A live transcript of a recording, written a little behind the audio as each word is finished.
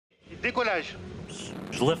Décollage.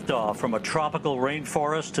 Liftoff from a tropical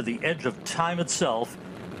rainforest to the edge of time itself,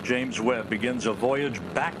 James Webb begins a voyage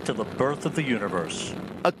back to the birth of the universe.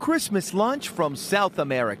 A Christmas launch from South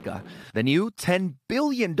America. The new $10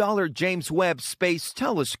 billion James Webb Space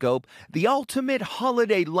Telescope, the ultimate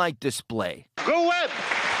holiday light display. Go Webb!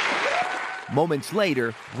 Moments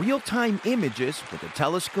later, real-time images with the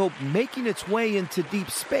telescope making its way into deep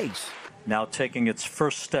space. Now taking its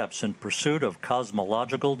first steps in pursuit of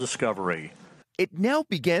cosmological discovery. It now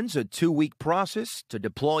begins a 2-week process to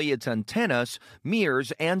deploy its antennas,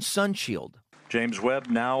 mirrors, and sunshield. James Webb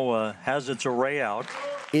now has its array out.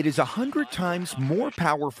 It is 100 times more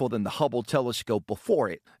powerful than the Hubble telescope before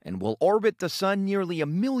it and will orbit the sun nearly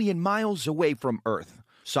 1 million miles away from Earth.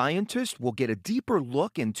 Scientists will get a deeper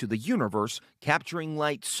look into the universe, capturing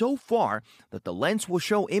light so far that the lens will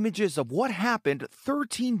show images of what happened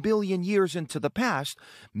 13 billion years into the past,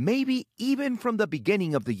 maybe even from the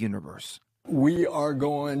beginning of the universe. We are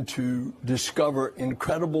going to discover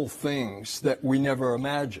incredible things that we never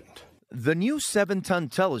imagined. The new 7-ton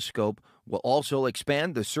telescope will also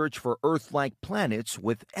expand the search for Earth-like planets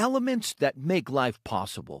with elements that make life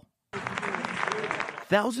possible.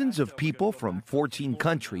 Thousands of people from 14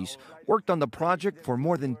 countries worked on the project for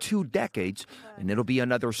more than 2 decades, and it'll be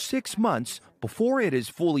another 6 months before it is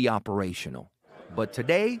fully operational. But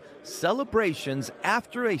today, celebrations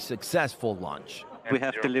after a successful launch. We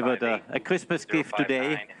have delivered a Christmas gift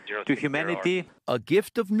today to humanity. A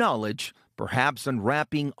gift of knowledge, perhaps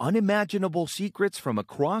unwrapping unimaginable secrets from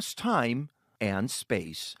across time and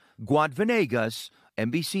space. Guad Venegas,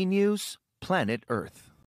 NBC News, Planet Earth.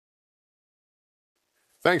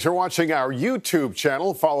 Thanks for watching our YouTube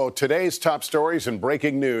channel. Follow today's top stories and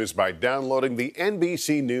breaking news by downloading the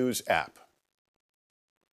NBC News app.